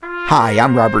Hi,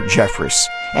 I'm Robert Jeffress,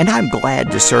 and I'm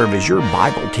glad to serve as your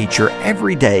Bible teacher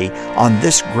every day on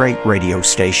this great radio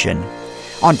station.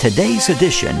 On today's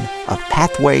edition of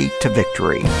Pathway to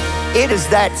Victory. It is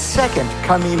that second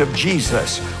coming of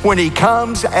Jesus when he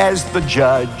comes as the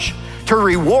judge to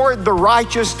reward the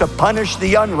righteous, to punish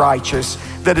the unrighteous,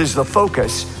 that is the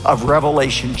focus of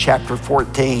Revelation chapter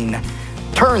 14.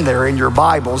 Turn there in your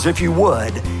Bibles, if you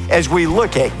would, as we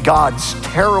look at God's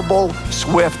terrible,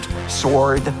 swift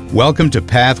sword. Welcome to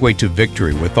Pathway to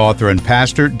Victory with author and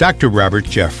pastor Dr. Robert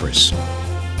Jeffress.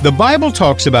 The Bible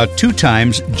talks about 2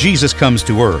 times Jesus comes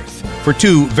to earth for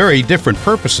 2 very different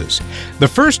purposes. The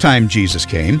first time Jesus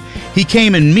came, he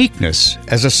came in meekness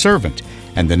as a servant.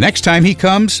 And the next time he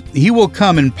comes, he will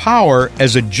come in power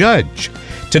as a judge.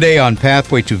 Today on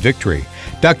Pathway to Victory,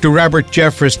 Dr. Robert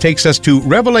Jeffress takes us to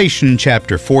Revelation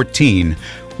chapter 14,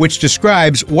 which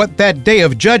describes what that day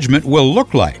of judgment will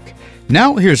look like.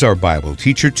 Now here's our Bible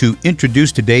teacher to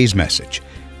introduce today's message.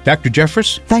 Dr.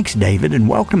 Jeffress? Thanks, David, and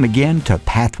welcome again to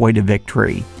Pathway to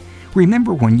Victory.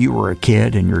 Remember when you were a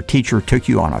kid and your teacher took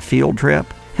you on a field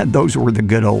trip? Those were the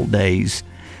good old days.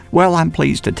 Well, I'm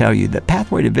pleased to tell you that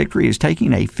Pathway to Victory is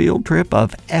taking a field trip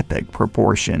of epic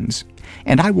proportions.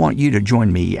 And I want you to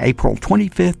join me April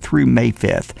 25th through May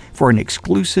 5th for an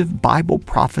exclusive Bible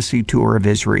prophecy tour of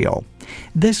Israel.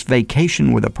 This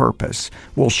vacation with a purpose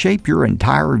will shape your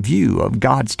entire view of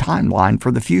God's timeline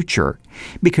for the future,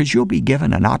 because you'll be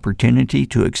given an opportunity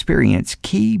to experience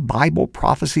key Bible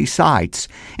prophecy sites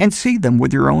and see them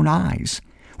with your own eyes.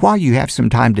 While you have some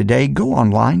time today, go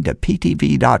online to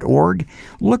ptv.org,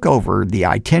 look over the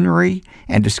itinerary,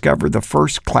 and discover the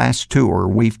first-class tour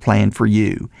we've planned for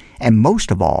you. And most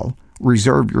of all,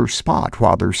 reserve your spot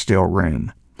while there's still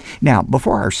room. Now,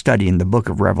 before our study in the book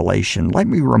of Revelation, let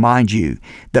me remind you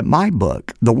that my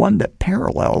book, the one that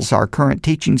parallels our current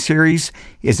teaching series,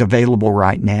 is available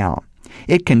right now.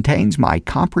 It contains my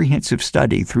comprehensive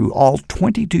study through all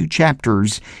 22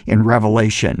 chapters in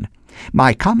Revelation.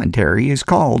 My commentary is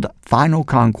called Final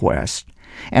Conquest,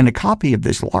 and a copy of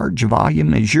this large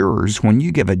volume is yours when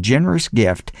you give a generous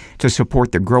gift to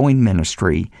support the growing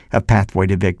ministry of Pathway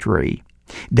to Victory.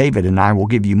 David and I will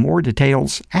give you more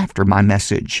details after my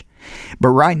message. But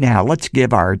right now, let's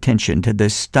give our attention to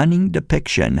this stunning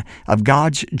depiction of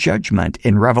God's judgment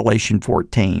in Revelation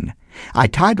 14. I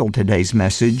titled today's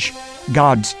message,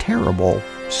 God's Terrible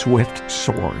Swift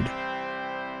Sword.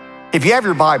 If you have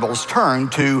your Bibles, turn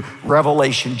to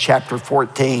Revelation chapter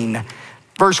 14.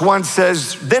 Verse 1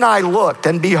 says, "Then I looked,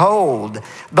 and behold,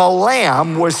 the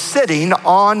Lamb was sitting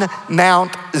on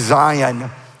Mount Zion,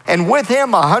 and with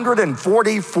him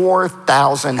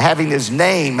 144,000, having his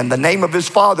name and the name of his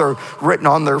Father written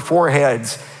on their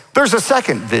foreheads." There's a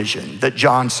second vision that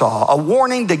John saw, a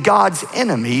warning to God's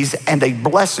enemies and a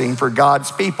blessing for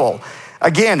God's people.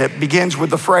 Again, it begins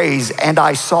with the phrase, "and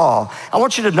I saw." I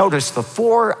want you to notice the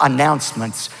 4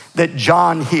 announcements that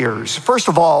John hears. First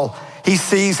of all, he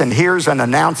sees and hears an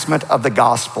announcement of the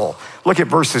gospel. Look at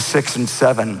verses 6 and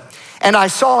 7. "And I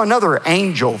saw another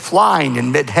angel flying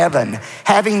in mid-heaven,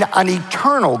 having an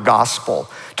eternal gospel,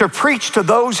 to preach to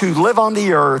those who live on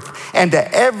the earth and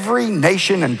to every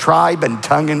nation and tribe and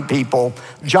tongue and people."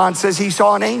 John says he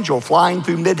saw an angel flying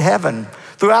through mid-heaven,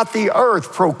 throughout the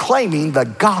earth, proclaiming the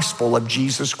gospel of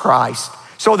Jesus Christ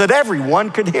so that everyone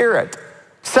could hear it.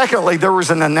 Secondly, there was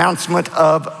an announcement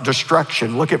of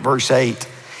destruction. Look at verse 8.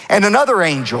 "And another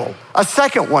angel, a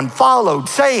second one, followed,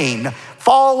 saying,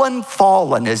 'Fallen,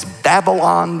 fallen is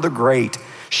Babylon the Great.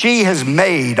 She has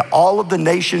made all of the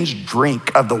nations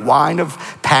drink of the wine of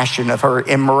passion of her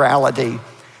immorality.'"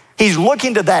 He's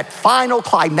looking to that final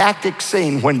climactic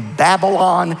scene when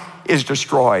Babylon is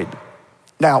destroyed.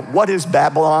 Now, what is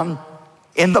Babylon?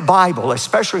 In the Bible,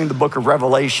 especially in the book of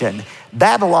Revelation,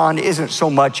 Babylon isn't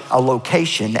so much a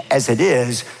location as it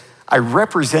is a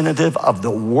representative of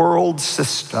the world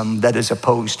system that is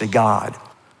opposed to God.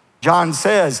 John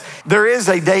says there is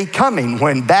a day coming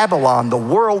when Babylon, the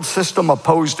world system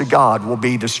opposed to God, will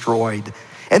be destroyed.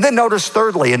 And then notice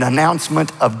thirdly, an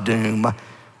announcement of doom.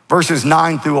 Verses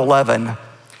 9 through 11.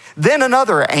 "Then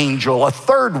another angel, a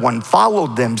third one,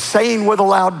 followed them, saying with a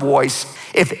loud voice,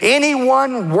 'If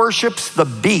anyone worships the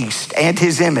beast and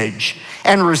his image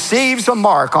and receives a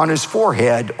mark on his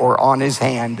forehead or on his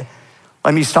hand.'"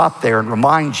 Let me stop there and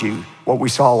remind you what we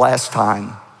saw last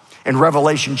time. In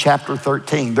Revelation chapter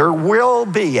 13, there will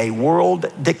be a world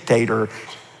dictator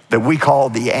that we call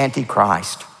the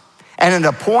Antichrist. And at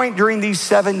a point during these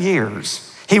 7 years,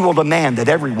 he will demand that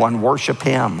everyone worship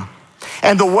him.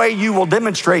 And the way you will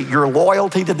demonstrate your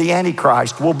loyalty to the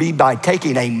Antichrist will be by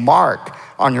taking a mark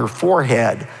on your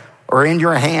forehead or in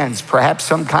your hands, perhaps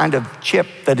some kind of chip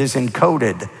that is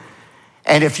encoded.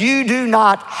 And if you do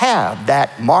not have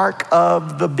that mark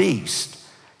of the beast,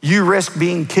 you risk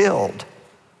being killed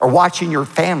or watching your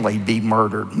family be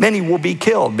murdered. Many will be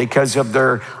killed because of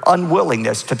their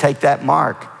unwillingness to take that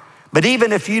mark. But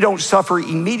even if you don't suffer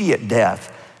immediate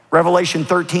death, Revelation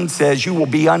 13 says you will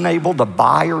be unable to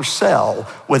buy or sell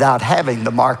without having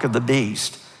the mark of the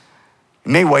beast.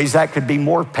 In many ways, that could be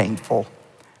more painful,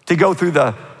 to go through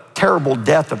the terrible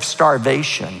death of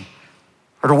starvation,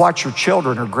 or to watch your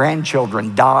children or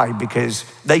grandchildren die because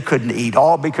they couldn't eat,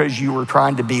 all because you were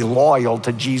trying to be loyal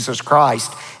to Jesus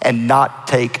Christ and not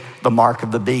take the mark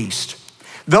of the beast.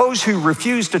 Those who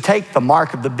refuse to take the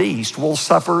mark of the beast will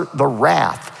suffer the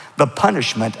wrath, the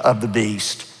punishment of the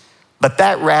beast. But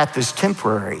that wrath is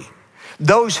temporary.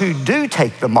 Those who do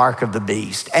take the mark of the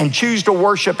beast and choose to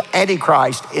worship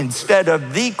Antichrist instead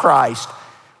of the Christ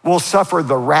will suffer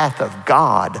the wrath of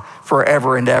God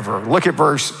forever and ever. Look at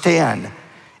verse 10.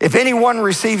 If anyone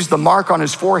receives the mark on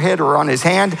his forehead or on his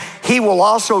hand, he will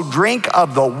also drink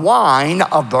of the wine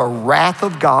of the wrath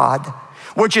of God,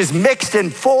 which is mixed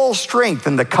in full strength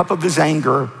in the cup of his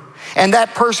anger. And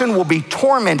that person will be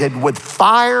tormented with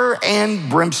fire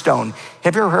and brimstone.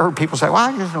 Have you ever heard people say, well,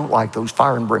 I just don't like those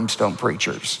fire and brimstone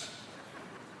preachers?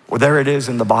 Well, there it is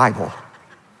in the Bible.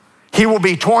 He will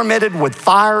be tormented with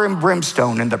fire and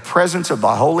brimstone in the presence of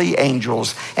the holy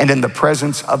angels and in the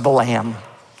presence of the Lamb.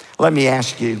 Let me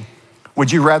ask you,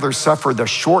 would you rather suffer the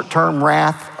short-term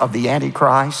wrath of the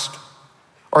Antichrist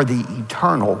or the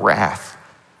eternal wrath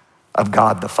of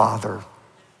God the Father?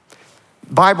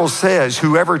 The Bible says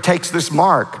whoever takes this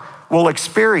mark will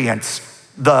experience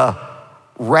the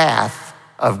wrath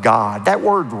of God. That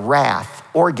word wrath,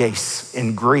 orges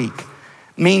in Greek,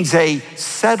 means a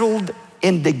settled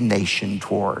indignation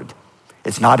toward.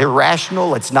 It's not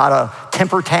irrational, it's not a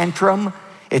temper tantrum.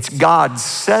 It's God's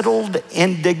settled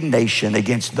indignation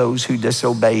against those who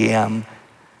disobey him.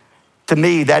 To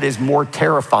me, that is more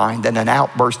terrifying than an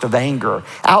outburst of anger.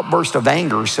 Outbursts of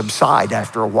anger subside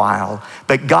after a while,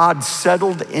 but God's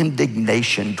settled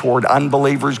indignation toward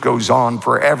unbelievers goes on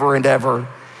forever and ever.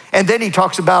 And then he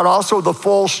talks about also the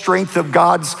full strength of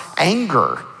God's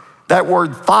anger. That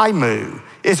word thymu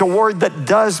is a word that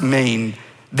does mean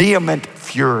vehement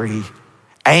fury,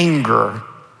 anger.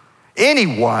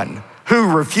 Anyone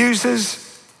who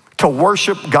refuses to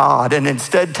worship God and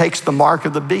instead takes the mark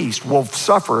of the beast will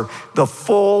suffer the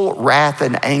full wrath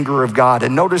and anger of God.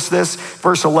 And notice this,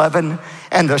 verse 11,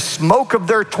 and the smoke of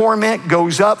their torment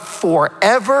goes up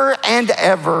forever and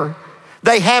ever.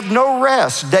 They have no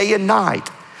rest day and night.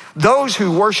 Those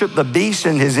who worship the beast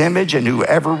in his image and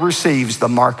whoever receives the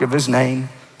mark of his name.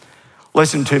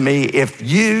 Listen to me, if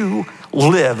you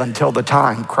live until the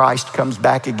time Christ comes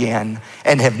back again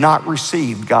and have not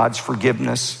received God's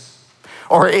forgiveness,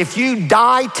 or if you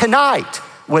die tonight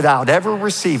without ever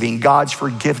receiving God's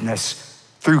forgiveness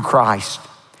through Christ,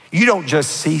 you don't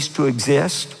just cease to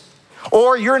exist,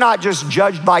 or you're not just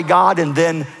judged by God and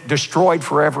then destroyed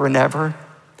forever and ever.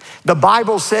 The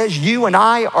Bible says you and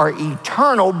I are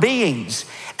eternal beings.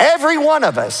 Every one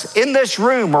of us in this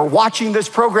room or watching this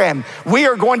program, we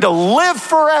are going to live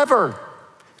forever.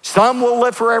 Some will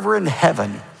live forever in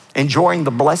heaven, enjoying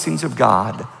the blessings of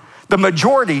God. The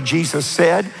majority, Jesus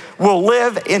said, will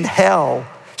live in hell,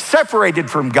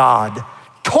 separated from God,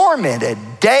 tormented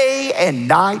day and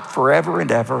night forever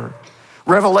and ever.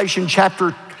 Revelation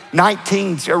chapter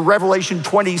 19, or Revelation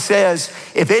 20 says,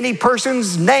 if any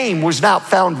person's name was not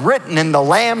found written in the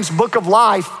Lamb's book of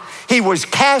life, he was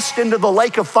cast into the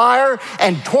lake of fire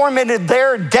and tormented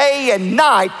there day and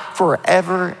night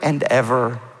forever and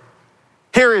ever.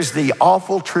 Here is the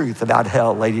awful truth about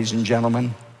hell, ladies and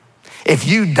gentlemen. If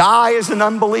you die as an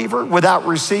unbeliever without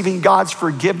receiving God's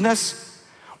forgiveness,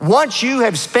 once you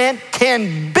have spent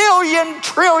 10 billion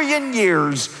trillion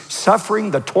years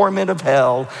suffering the torment of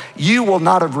hell, you will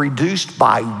not have reduced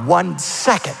by 1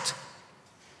 second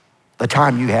the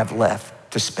time you have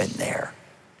left to spend there.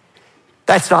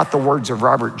 That's not the words of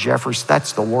Robert Jeffress.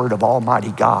 That's the word of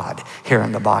Almighty God here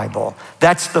in the Bible.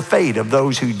 That's the fate of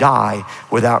those who die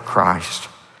without Christ.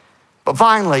 But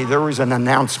finally, there is an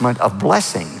announcement of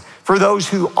blessing for those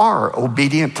who are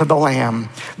obedient to the Lamb,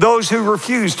 those who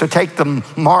refuse to take the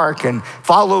mark and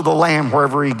follow the Lamb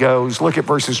wherever he goes. Look at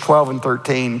verses 12 and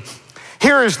 13.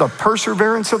 Here is the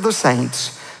perseverance of the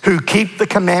saints who keep the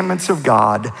commandments of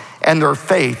God and their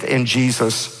faith in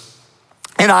Jesus.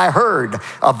 And I heard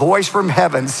a voice from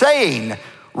heaven saying,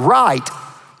 write,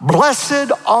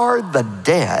 blessed are the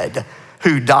dead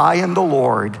who die in the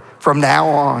Lord from now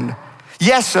on.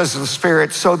 Yes, says the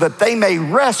Spirit, so that they may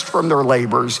rest from their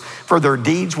labors, for their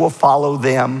deeds will follow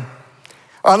them.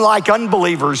 Unlike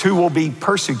unbelievers who will be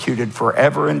persecuted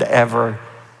forever and ever,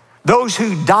 Those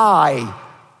who die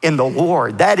in the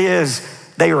Lord, that is,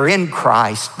 they are in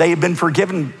Christ. They have been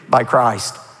forgiven by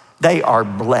Christ. They are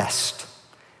blessed.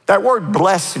 That word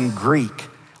blessed in Greek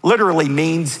literally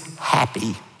means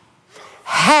happy.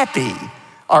 Happy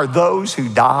are those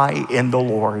who die in the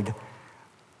Lord.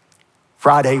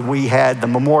 Friday, we had the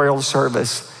memorial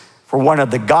service for one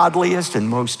of the godliest and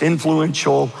most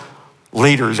influential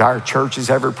leaders our church has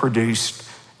ever produced,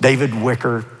 David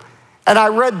Wicker. And I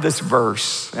read this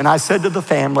verse, and I said to the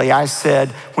family, I said,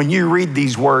 when you read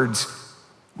these words,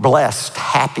 blessed,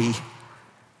 happy,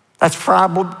 that's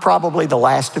probably the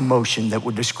last emotion that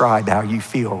would describe how you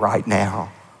feel right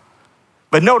now.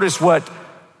 But notice what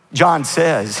John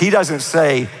says. He doesn't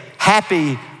say,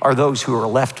 happy are those who are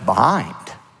left behind.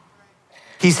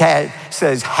 He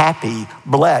says, happy,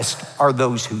 blessed are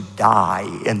those who die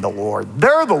in the Lord.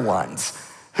 They're the ones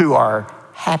who are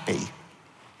happy.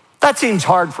 That seems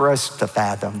hard for us to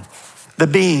fathom. The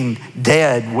being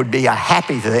dead would be a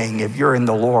happy thing if you're in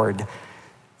the Lord.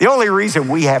 The only reason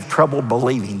we have trouble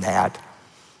believing that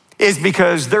is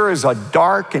because there is a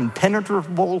dark,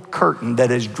 impenetrable curtain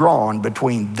that is drawn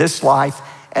between this life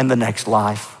and the next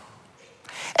life.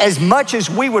 As much as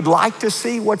we would like to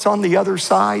see what's on the other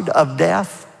side of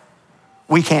death,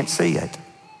 we can't see it.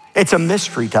 It's a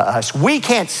mystery to us. We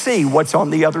can't see what's on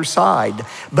the other side,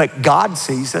 but God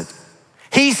sees it.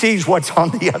 He sees what's on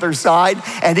the other side,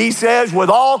 and he says with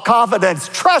all confidence,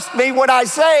 trust me when I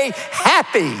say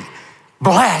happy,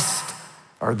 blessed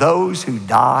are those who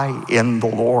die in the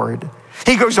Lord.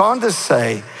 He goes on to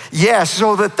say, yes,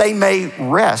 so that they may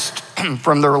rest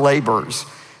from their labors.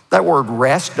 That word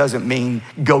rest doesn't mean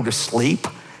go to sleep.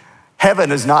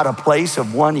 Heaven is not a place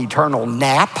of one eternal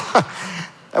nap.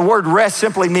 The word rest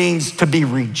simply means to be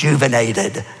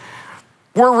rejuvenated.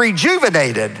 We're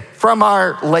rejuvenated from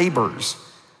our labors.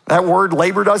 That word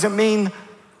labor doesn't mean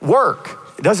work.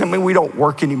 It doesn't mean we don't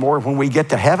work anymore when we get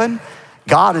to heaven.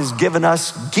 God has given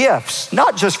us gifts,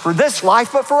 not just for this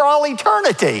life, but for all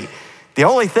eternity. The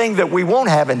only thing that we won't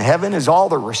have in heaven is all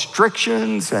the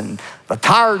restrictions and the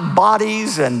tired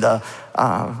bodies and the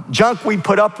junk we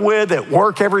put up with at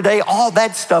work every day. All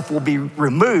that stuff will be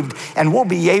removed, and we'll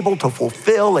be able to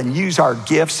fulfill and use our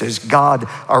gifts as God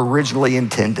originally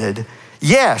intended.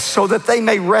 Yes, so that they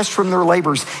may rest from their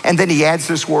labors. And then he adds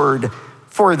this word,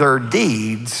 for their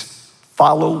deeds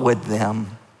follow with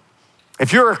them.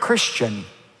 If you're a Christian,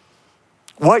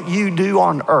 what you do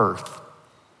on earth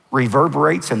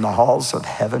reverberates in the halls of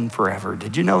heaven forever.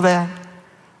 Did you know that?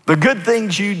 The good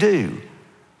things you do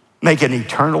make an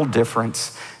eternal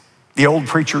difference. The old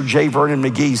preacher J. Vernon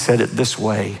McGee said it this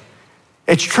way.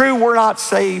 It's true we're not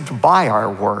saved by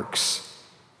our works,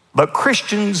 but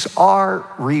Christians are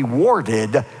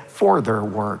rewarded for their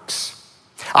works.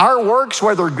 Our works,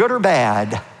 whether good or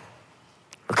bad,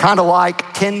 are kind of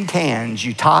like tin cans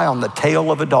you tie on the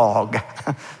tail of a dog.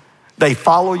 They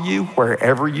follow you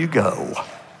wherever you go,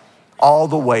 all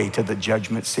the way to the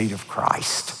judgment seat of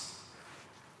Christ.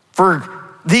 For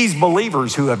these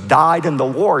believers who have died in the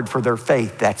Lord for their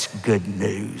faith, that's good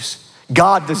news.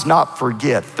 God does not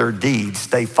forget their deeds.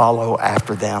 They follow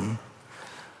after them.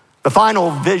 The final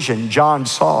vision John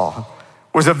saw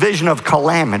was a vision of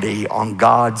calamity on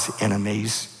God's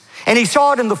enemies. And he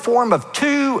saw it in the form of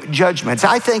two judgments.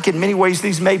 I think in many ways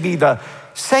these may be the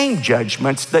same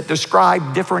judgments that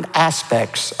describe different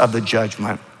aspects of the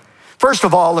judgment. First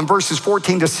of all, in verses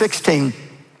 14 to 16,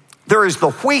 there is the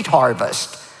wheat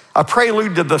harvest, a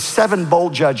prelude to the 7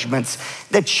 bowl judgments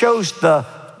that shows the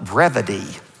brevity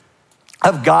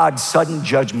of God's sudden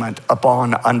judgment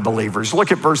upon unbelievers.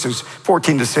 Look at verses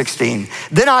 14 to 16.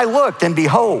 Then I looked, and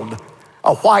behold,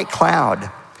 a white cloud,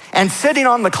 and sitting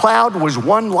on the cloud was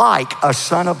one like a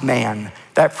son of man.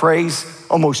 That phrase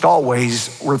almost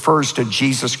always refers to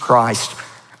Jesus Christ.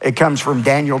 It comes from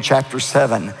Daniel chapter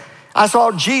 7. I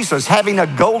saw Jesus having a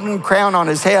golden crown on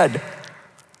his head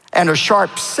and a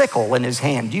sharp sickle in his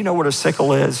hand. Do you know what a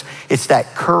sickle is? It's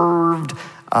that curved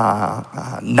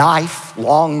knife,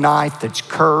 long knife that's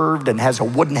curved and has a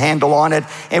wooden handle on it.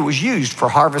 It was used for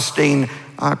harvesting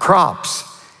crops.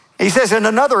 He says, and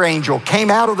another angel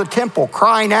came out of the temple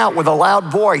crying out with a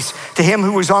loud voice to him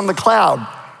who was on the cloud,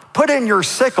 put in your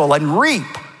sickle and reap,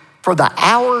 for the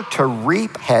hour to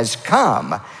reap has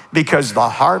come, because the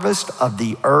harvest of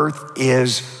the earth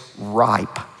is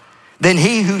ripe. Then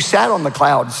he who sat on the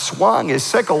cloud swung his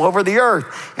sickle over the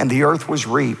earth, and the earth was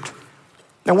reaped.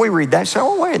 Now we read that and say,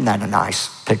 oh, isn't that a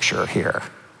nice picture here?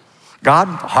 God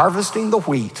harvesting the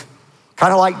wheat,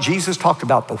 kind of like Jesus talked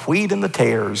about the wheat and the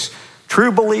tares,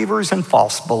 true believers and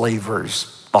false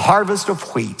believers, the harvest of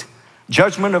wheat,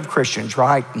 judgment of Christians,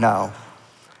 right? No.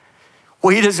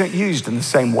 Wheat isn't used in the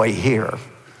same way here.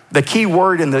 The key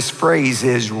word in this phrase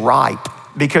is ripe,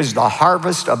 because the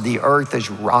harvest of the earth is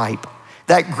ripe.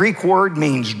 That Greek word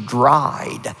means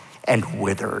dried and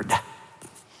withered.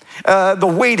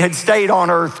 The wheat had stayed on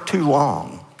earth too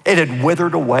long. It had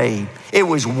withered away. It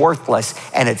was worthless,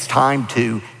 and it's time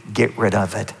to get rid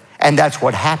of it. And that's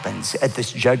what happens at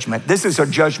this judgment. This is a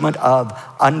judgment of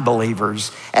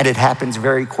unbelievers, and it happens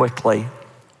very quickly.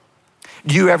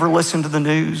 Do you ever listen to the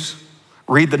news,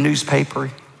 read the newspaper,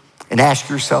 and ask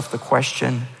yourself the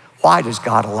question, why does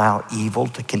God allow evil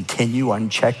to continue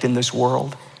unchecked in this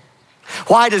world?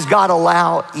 Why does God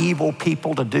allow evil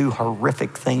people to do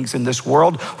horrific things in this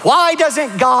world? Why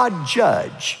doesn't God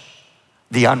judge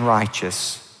the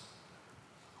unrighteous?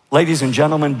 Ladies and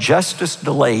gentlemen, justice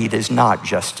delayed is not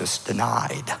justice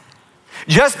denied.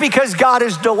 Just because God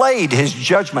has delayed his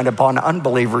judgment upon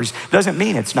unbelievers doesn't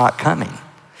mean it's not coming.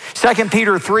 2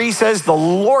 Peter 3 says, the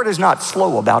Lord is not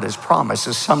slow about his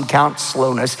promises, some count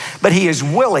slowness, but he is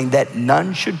willing that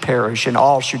none should perish and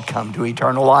all should come to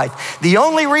eternal life. The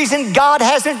only reason God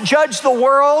hasn't judged the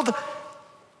world,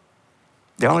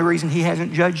 the only reason he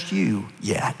hasn't judged you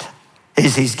yet,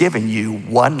 is he's given you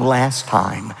one last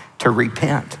time to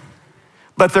repent.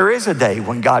 But there is a day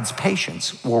when God's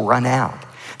patience will run out.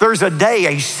 There's a day,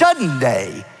 a sudden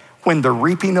day, when the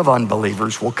reaping of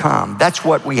unbelievers will come. That's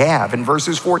what we have in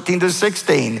verses 14 to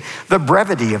 16, the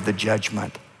brevity of the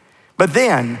judgment. But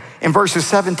then in verses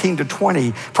 17 to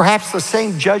 20, perhaps the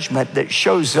same judgment that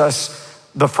shows us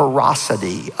the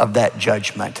ferocity of that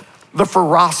judgment, the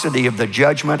ferocity of the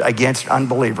judgment against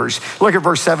unbelievers. Look at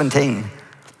verse 17.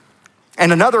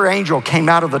 And another angel came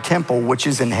out of the temple which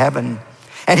is in heaven,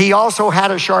 and he also had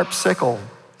a sharp sickle.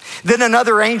 Then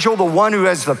another angel, the one who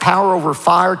has the power over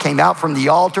fire, came out from the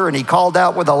altar, and he called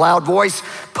out with a loud voice,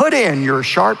 put in your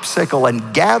sharp sickle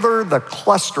and gather the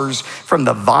clusters from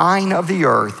the vine of the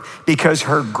earth, because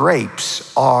her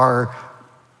grapes are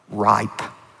ripe.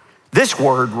 This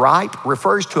word ripe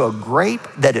refers to a grape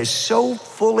that is so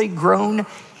fully grown,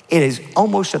 it is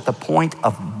almost at the point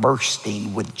of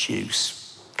bursting with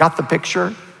juice. Got the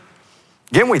picture?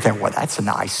 Again, we think, well, that's a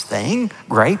nice thing.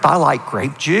 Grape, I like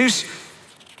grape juice.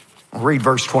 Read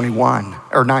verse 21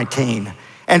 or 19.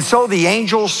 And so the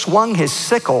angel swung his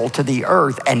sickle to the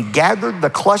earth and gathered the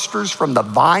clusters from the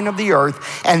vine of the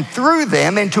earth and threw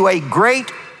them into a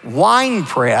great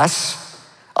winepress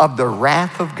of the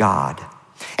wrath of God.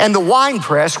 And the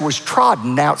winepress was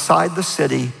trodden outside the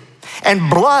city, and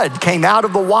blood came out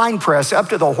of the winepress up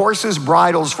to the horses'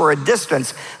 bridles for a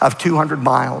distance of 200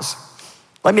 miles.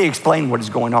 Let me explain what is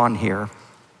going on here.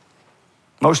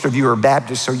 Most of you are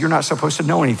Baptists, so you're not supposed to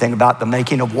know anything about the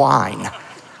making of wine.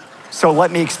 So let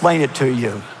me explain it to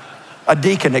you. A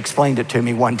deacon explained it to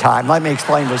me one time. Let me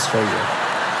explain this to you.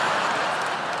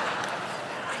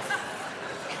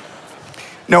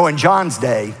 No, in John's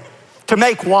day, to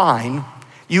make wine,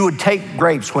 you would take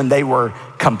grapes when they were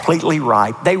completely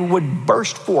ripe. They would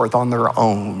burst forth on their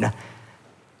own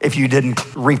if you didn't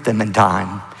reap them in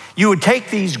time. You would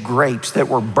take these grapes that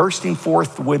were bursting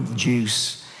forth with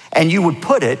juice, and you would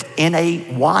put it in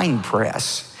a wine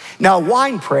press. Now, a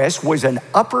wine press was an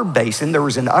upper basin. There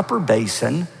was an upper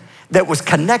basin that was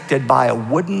connected by a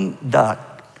wooden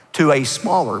duct to a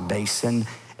smaller basin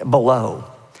below.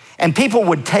 And people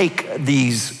would take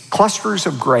these clusters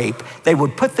of grape, they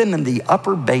would put them in the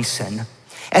upper basin,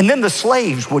 and then the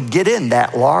slaves would get in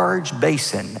that large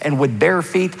basin, and with bare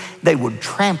feet, they would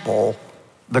trample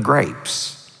the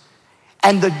grapes.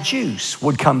 And the juice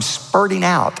would come spurting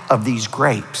out of these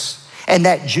grapes. And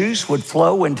that juice would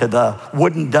flow into the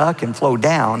wooden duct and flow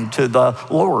down to the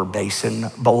lower basin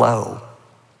below.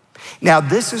 Now,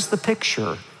 this is the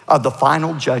picture of the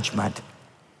final judgment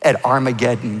at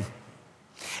Armageddon.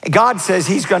 God says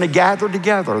he's going to gather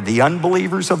together the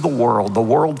unbelievers of the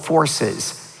world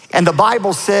forces. And the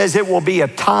Bible says it will be a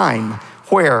time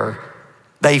where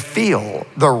they feel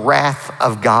the wrath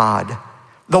of God.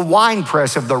 The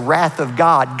winepress of the wrath of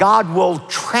God. God will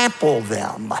trample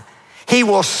them. He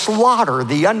will slaughter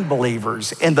the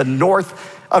unbelievers in the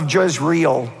north of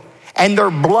Jezreel, and their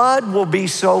blood will be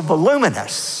so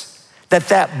voluminous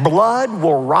that blood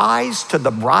will rise to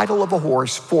the bridle of a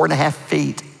horse 4.5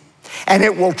 feet, and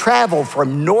it will travel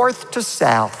from north to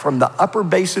south, from the upper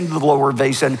basin to the lower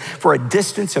basin, for a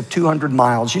distance of 200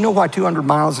 miles. You know why 200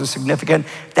 miles is significant?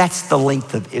 That's the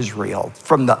length of Israel,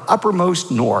 from the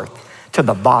uppermost north to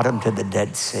the bottom to the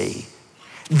Dead Sea.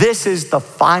 This is the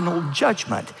final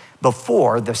judgment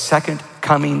before the second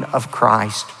coming of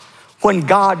Christ, when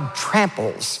God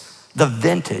tramples the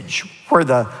vintage where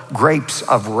the grapes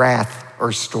of wrath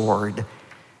are stored.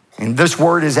 And this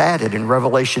word is added in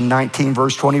Revelation 19,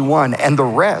 verse 21. And the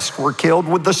rest were killed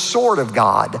with the sword of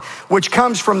God, which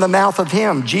comes from the mouth of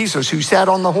him, Jesus, who sat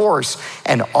on the horse.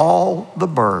 And all the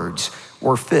birds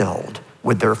were filled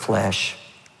with their flesh.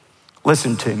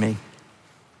 Listen to me.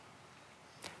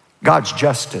 God's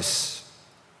justice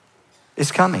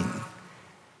is coming.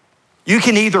 You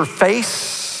can either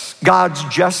face God's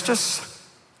justice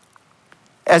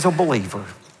as a believer,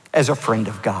 as a friend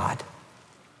of God.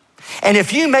 And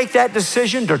if you make that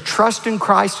decision to trust in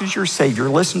Christ as your Savior,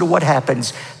 listen to what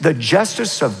happens. The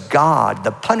justice of God,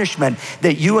 the punishment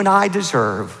that you and I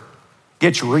deserve,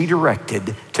 gets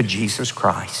redirected to Jesus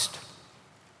Christ.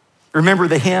 Remember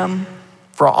the hymn?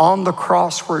 For on the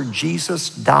cross where Jesus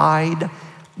died,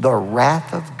 the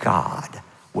wrath of God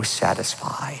was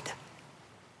satisfied.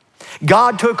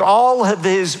 God took all of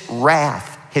his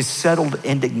wrath, his settled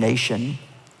indignation.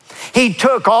 He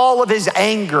took all of his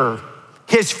anger,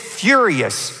 his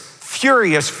furious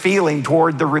feeling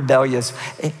toward the rebellious.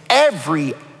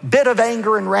 Every bit of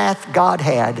anger and wrath God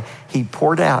had, he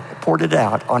poured it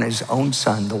out on his own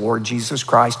son, the Lord Jesus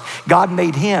Christ. God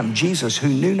made him, Jesus, who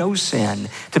knew no sin,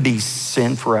 to be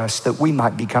sin for us, that we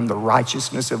might become the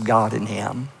righteousness of God in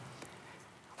him.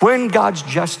 When God's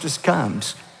justice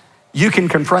comes, you can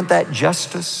confront that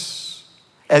justice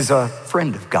as a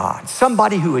friend of God,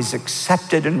 somebody who has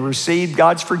accepted and received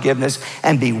God's forgiveness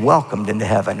and be welcomed into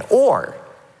heaven. Or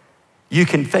you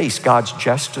can face God's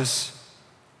justice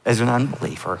as an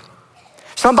unbeliever,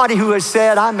 somebody who has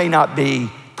said, I may not be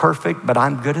perfect, but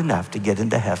I'm good enough to get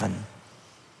into heaven.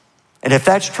 And if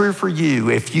that's true for you,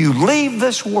 if you leave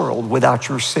this world without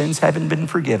your sins having been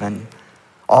forgiven,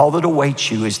 all that awaits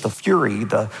you is the fury,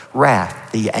 the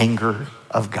wrath, the anger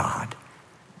of God.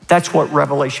 That's what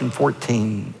Revelation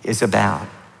 14 is about.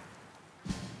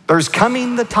 There's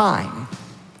coming the time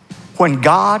when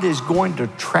God is going to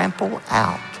trample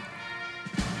out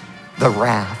the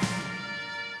wrath.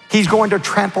 He's going to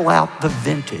trample out the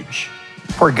vintage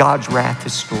where God's wrath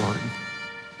is stored.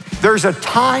 There's a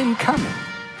time coming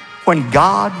when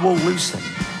God will loosen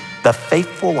the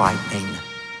faithful lightning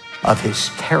of his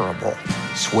terrible,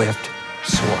 swift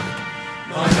sword.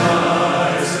 Mine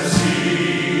eyes have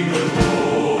seen the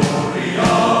glory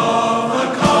of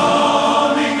the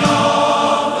coming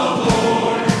of the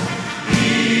Lord.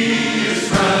 He is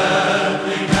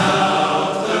trampling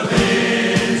out the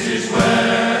vintage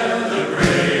where the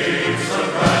grapes of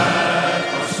wrath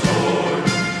are stored.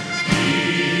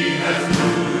 He has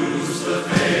loosed the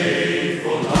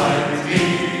faithful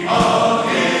lightning of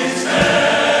his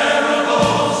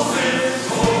terrible swift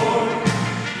sword.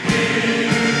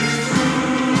 His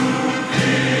truth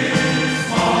is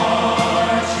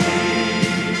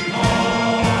marching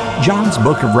on. John's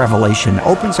book of Revelation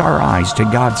opens our eyes to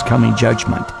God's coming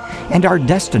judgment and our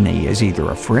destiny as either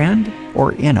a friend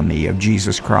or enemy of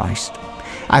Jesus Christ.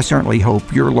 I certainly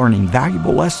hope you're learning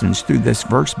valuable lessons through this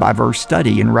verse-by-verse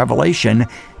study in Revelation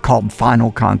called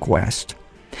Final Conquest.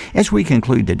 As we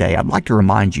conclude today, I'd like to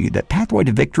remind you that Pathway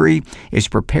to Victory is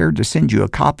prepared to send you a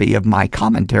copy of my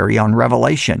commentary on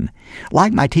Revelation.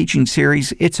 Like my teaching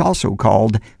series, it's also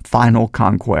called Final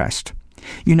Conquest.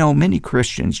 You know, many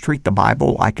Christians treat the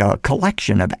Bible like a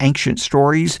collection of ancient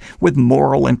stories with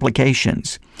moral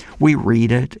implications. We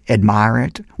read it, admire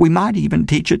it, we might even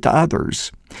teach it to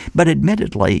others. But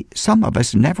admittedly, some of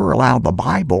us never allow the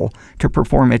Bible to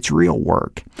perform its real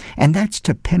work, and that's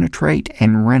to penetrate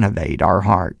and renovate our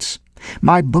hearts.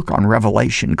 My book on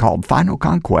Revelation, called Final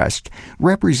Conquest,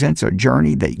 represents a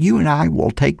journey that you and I will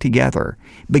take together,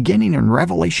 beginning in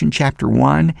Revelation chapter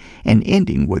 1 and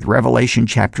ending with Revelation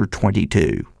chapter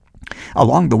 22.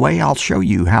 Along the way, I'll show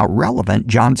you how relevant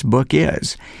John's book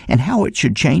is and how it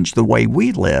should change the way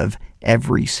we live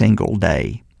every single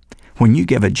day. When you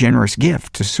give a generous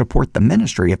gift to support the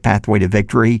ministry of Pathway to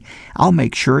Victory, I'll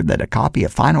make sure that a copy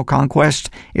of Final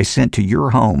Conquest is sent to your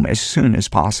home as soon as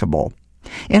possible.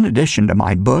 In addition to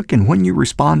my book, and when you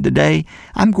respond today,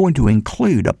 I'm going to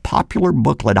include a popular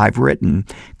booklet I've written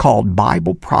called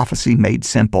Bible Prophecy Made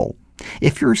Simple.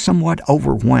 If you're somewhat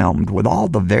overwhelmed with all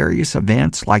the various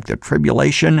events like the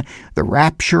tribulation, the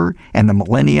rapture, and the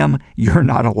millennium, you're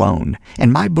not alone.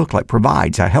 And my booklet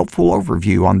provides a helpful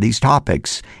overview on these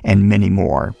topics and many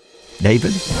more.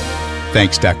 David?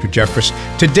 Thanks, Dr. Jeffress.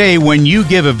 Today, when you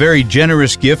give a very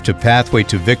generous gift to Pathway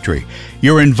to Victory,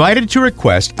 you're invited to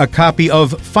request a copy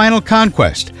of Final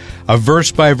Conquest, a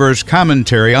verse-by-verse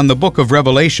commentary on the book of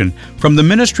Revelation from the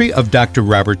ministry of Dr.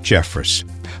 Robert Jeffress.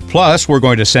 Plus, we're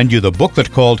going to send you the booklet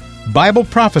called Bible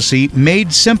Prophecy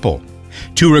Made Simple.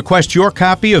 To request your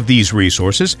copy of these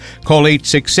resources, call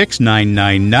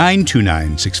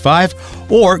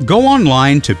 866-999-2965 or go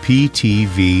online to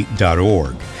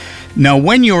ptv.org. Now,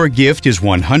 when your gift is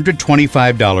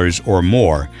 $125 or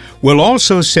more, we'll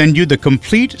also send you the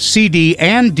complete CD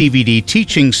and DVD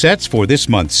teaching sets for this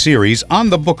month's series on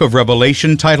the book of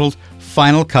Revelation titled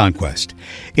Final Conquest.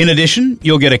 In addition,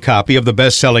 you'll get a copy of the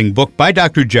best-selling book by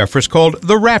Dr. Jeffress called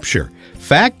The Rapture,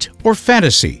 Fact or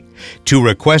Fantasy. To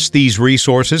request these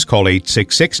resources, call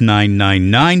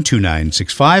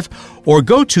 866-999-2965 or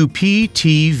go to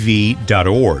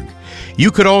ptv.org.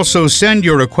 You could also send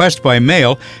your request by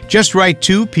mail. Just write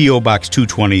to P.O. Box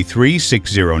 223,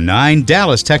 609,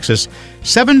 Dallas, Texas,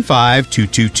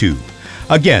 75222.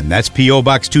 Again, that's P.O.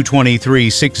 Box 223,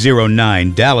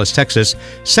 609, Dallas, Texas,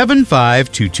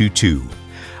 75222.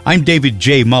 I'm David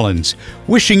J. Mullins,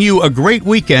 wishing you a great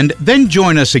weekend. Then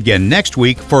join us again next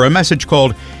week for a message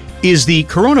called, Is the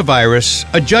Coronavirus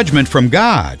a Judgment from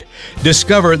God?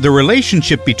 Discover the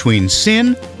relationship between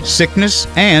sin, sickness,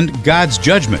 and God's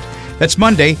judgment. That's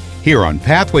Monday here on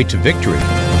Pathway to Victory.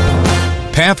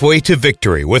 Pathway to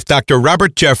Victory with Dr.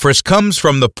 Robert Jeffress comes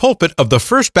from the pulpit of the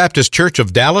First Baptist Church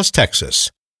of Dallas, Texas.